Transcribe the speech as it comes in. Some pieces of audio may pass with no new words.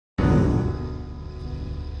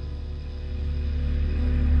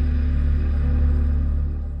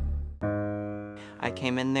I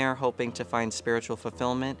came in there hoping to find spiritual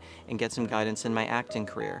fulfillment and get some guidance in my acting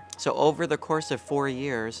career. So over the course of 4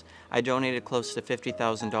 years, I donated close to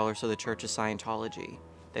 $50,000 to the Church of Scientology.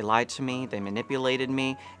 They lied to me, they manipulated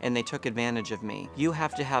me, and they took advantage of me. You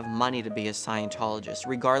have to have money to be a Scientologist,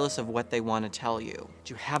 regardless of what they want to tell you.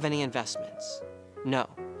 Do you have any investments? No.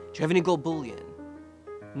 Do you have any gold bullion?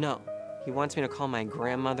 No. He wants me to call my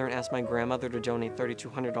grandmother and ask my grandmother to donate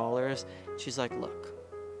 $3,200. She's like, look,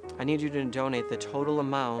 I need you to donate the total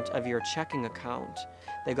amount of your checking account.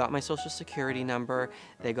 They got my social security number,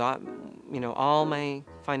 they got, all my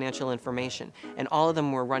financial information, and all of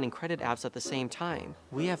them were running credit apps at the same time.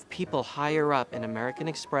 We have people higher up in American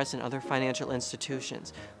Express and other financial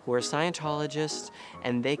institutions who are Scientologists,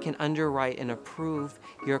 and they can underwrite and approve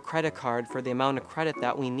your credit card for the amount of credit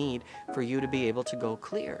that we need for you to be able to go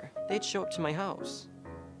clear. They'd show up to my house.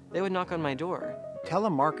 They would knock on my door.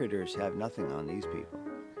 Telemarketers have nothing on these people.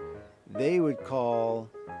 They would call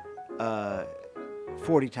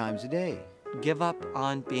 40 times a day. Give up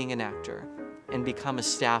on being an actor and become a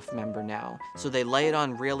staff member now. So they lay it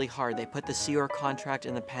on really hard. They put the Seer contract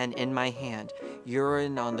and the pen in my hand. You're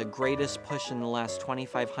in on the greatest push in the last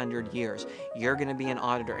 2,500 years. You're gonna be an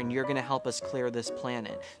auditor and you're gonna help us clear this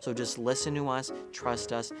planet. So just listen to us,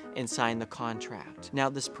 trust us, and sign the contract. Now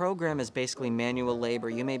this program is basically manual labor.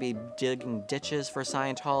 You may be digging ditches for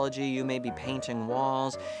Scientology, you may be painting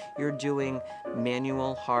walls. You're doing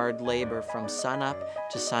manual hard labor from sunup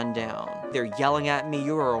to sundown. They're yelling at me,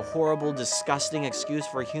 you are a horrible, disgusting excuse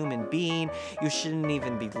for a human being. You shouldn't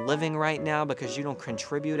even be living right now because you don't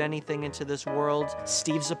contribute anything into this world.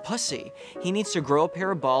 Steve's a pussy. He needs to grow a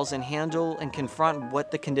pair of balls and handle and confront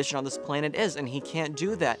what the condition on this planet is, and he can't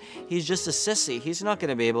do that. He's just a sissy. He's not going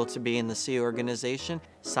to be able to be in the C organization.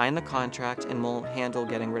 Sign the contract and we'll handle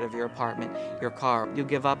getting rid of your apartment, your car. You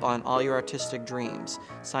give up on all your artistic dreams.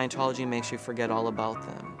 Scientology makes you forget all about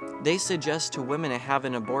them. They suggest to women to have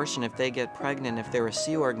an abortion if they get pregnant if they're a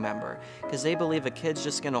Sea Org member, because they believe a kid's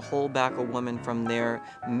just going to hold back a woman from their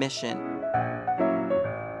mission.